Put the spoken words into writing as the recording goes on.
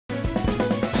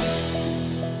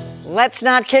Let's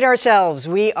not kid ourselves.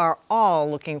 We are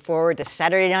all looking forward to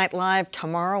Saturday Night Live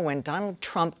tomorrow when Donald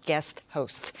Trump guest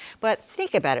hosts. But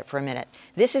think about it for a minute.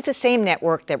 This is the same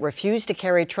network that refused to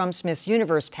carry Trump's Miss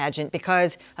Universe pageant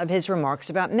because of his remarks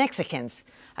about Mexicans.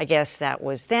 I guess that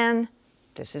was then.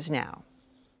 This is now.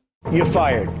 You're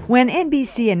fired. When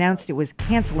NBC announced it was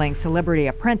canceling Celebrity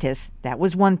Apprentice, that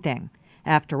was one thing.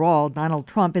 After all, Donald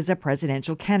Trump is a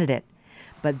presidential candidate.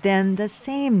 But then the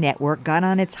same network got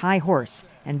on its high horse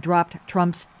and dropped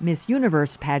Trump's Miss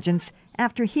Universe pageants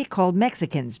after he called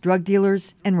Mexicans drug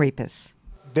dealers and rapists.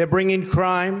 They're bringing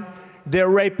crime. They're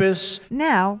rapists.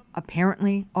 Now,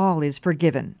 apparently, all is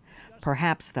forgiven.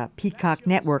 Perhaps the Peacock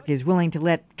network is willing to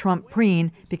let Trump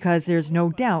preen because there's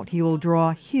no doubt he will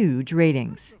draw huge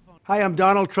ratings. Hi, I'm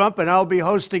Donald Trump, and I'll be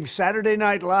hosting Saturday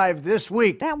Night Live this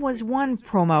week. That was one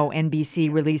promo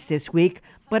NBC released this week,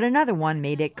 but another one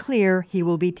made it clear he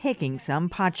will be taking some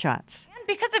potshots.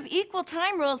 Because of equal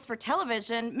time rules for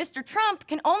television, Mr. Trump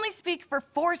can only speak for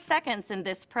 4 seconds in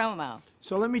this promo.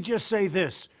 So let me just say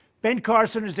this. Ben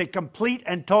Carson is a complete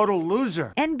and total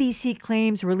loser. NBC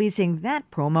claims releasing that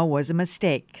promo was a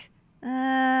mistake.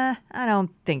 I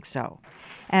don't think so.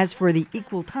 As for the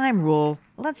equal time rule,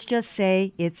 let's just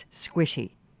say it's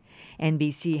squishy.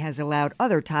 NBC has allowed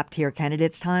other top-tier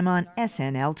candidates time on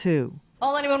SNL, too.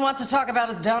 All anyone wants to talk about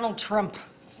is Donald Trump.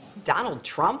 Donald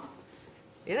Trump?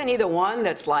 Isn't he the one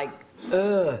that's like,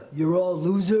 you're all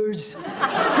losers?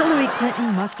 Hillary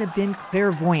Clinton must have been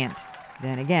clairvoyant.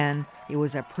 Then again, it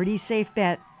was a pretty safe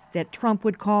bet that Trump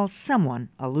would call someone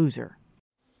a loser.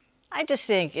 I just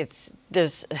think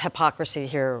there's hypocrisy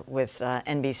here with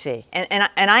NBC. And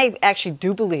I actually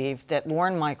do believe that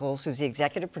Lorne Michaels, who's the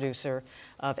executive producer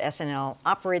of SNL,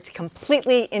 operates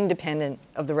completely independent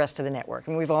of the rest of the network.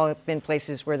 And we've all been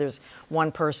places where there's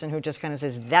one person who just kind of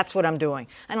says, that's what I'm doing.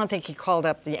 I don't think he called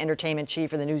up the entertainment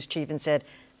chief or the news chief and said,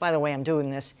 by the way, I'm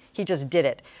doing this. He just did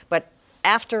it. But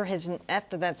after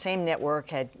that same network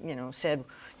had, said,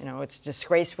 it's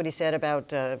disgraced what he said about,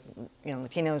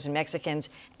 Latinos and Mexicans,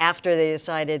 after they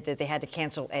decided that they had to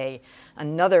cancel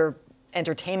another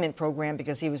entertainment program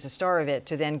because he was the star of it,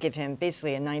 to then give him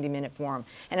basically a 90-minute forum.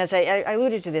 And as I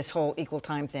alluded to this whole equal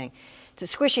time thing, the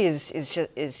squishy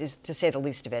is to say the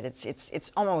least of it.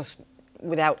 It's almost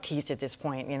without teeth at this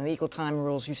point. The equal time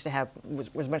rules used to have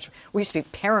was much. We used to be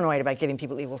paranoid about giving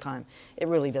people equal time. It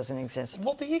really doesn't exist.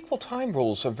 Well, the equal time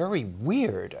rules are very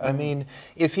weird. I mean,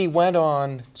 if he went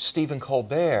on Stephen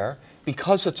Colbert,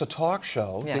 because it's a talk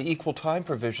show, the equal time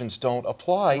provisions don't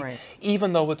apply,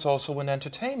 even though it's also an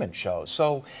entertainment show.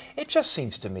 So it just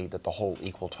seems to me that the whole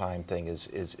equal time thing is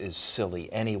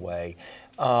silly anyway.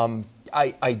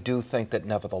 I do think that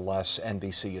nevertheless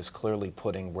NBC is clearly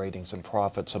putting ratings and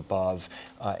profits above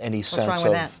any sense What's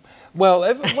wrong with that? Well,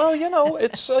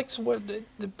 it's like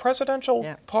the presidential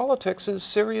politics is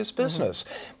serious business.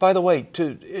 By the way,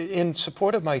 in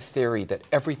support of my theory that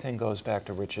everything goes back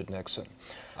to Richard Nixon,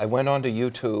 I went onto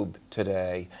YouTube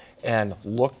today and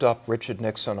looked up Richard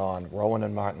Nixon on Rowan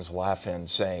and Martin's Laugh-In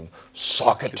saying,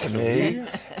 "Suck it to me."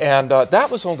 And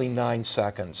that was only 9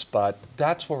 seconds, but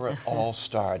that's where it all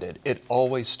started. It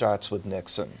always starts with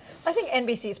Nixon. I think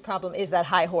NBC's problem is that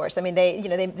high horse. I mean,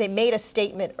 they made a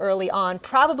statement early on,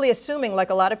 probably assuming,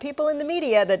 like a lot of people in the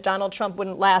media, that Donald Trump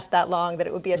wouldn't last that long, that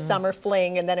it would be a summer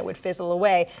fling and then it would fizzle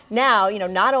away. Now,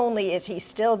 not only is he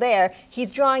still there,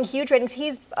 he's drawing huge ratings.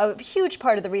 He's a huge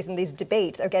part of the reason these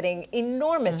debates are getting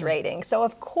enormous ratings. So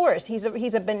of course, he's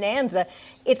a bonanza.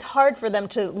 It's hard for them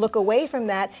to look away from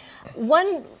that.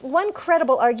 One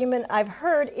credible argument I've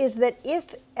heard is that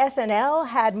if SNL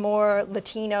had more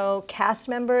Latino cast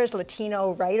members,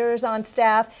 Latino writers on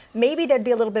staff, maybe there'd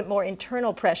be a little bit more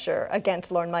internal pressure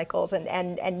against Lorne Michaels,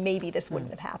 and maybe this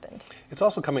wouldn't have happened. It's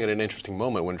also coming at an interesting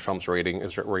moment when Trump's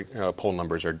poll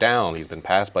numbers are down. He's been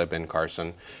passed by Ben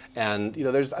Carson, and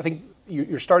I think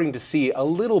you're starting to see a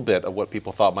little bit of what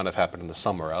people thought might have happened in the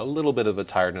summer, a little bit of a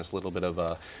tiredness, a little bit of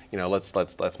a,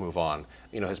 let's move on.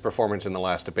 His performance in the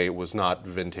last debate was not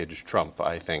vintage Trump,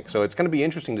 I think. So it's going to be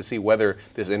interesting to see whether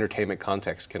this entertainment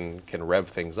context can rev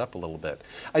things up a little bit.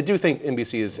 I do think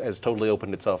NBC has totally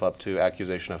opened itself up to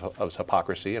accusation of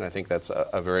hypocrisy, and I think that's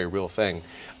a very real thing.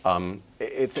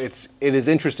 It is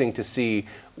interesting to see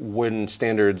when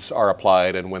standards are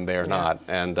applied and when they are not,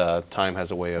 and time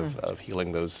has a way of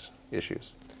healing those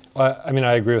issues. Well, I mean,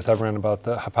 I agree with everyone about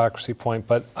the hypocrisy point,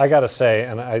 but I got to say,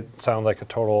 and I sound like a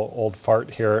total old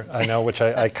fart here, I know, which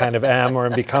I kind of am or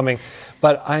am becoming,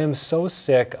 but I am so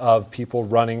sick of people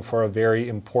running for a very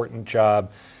important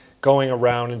job, going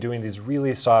around and doing these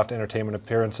really soft entertainment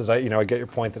appearances. I get your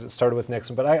point that it started with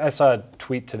Nixon, but I saw a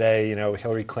tweet today,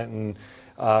 Hillary Clinton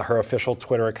her official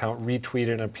Twitter account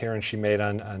retweeted an appearance she made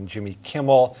on Jimmy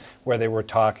Kimmel, where they were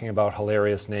talking about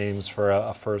hilarious names for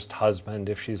a first husband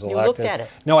if she's elected. You looked at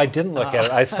it? No, I didn't look at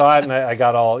it. I saw it and I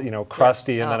got all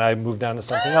crusty, and then I moved on to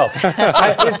something else.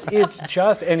 It's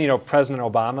just, and President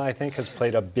Obama, I think, has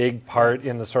played a big part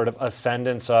in the sort of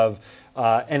ascendance of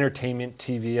entertainment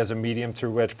TV as a medium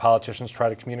through which politicians try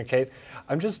to communicate.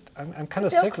 I'm kind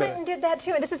of sick of it. Bill Clinton did that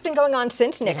too, and this has been going on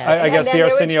since Nixon. I guess and then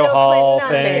the Arsenio Hall thing,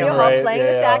 Arsenio Hall right? playing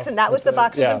the sax, and that was the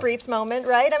boxers and briefs moment,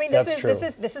 right? I mean,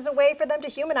 this is a way for them to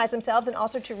humanize themselves and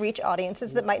also to reach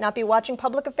audiences that might not be watching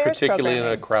public affairs Particularly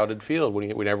programming. in a crowded field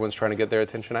when everyone's trying to get their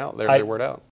attention out, their word out.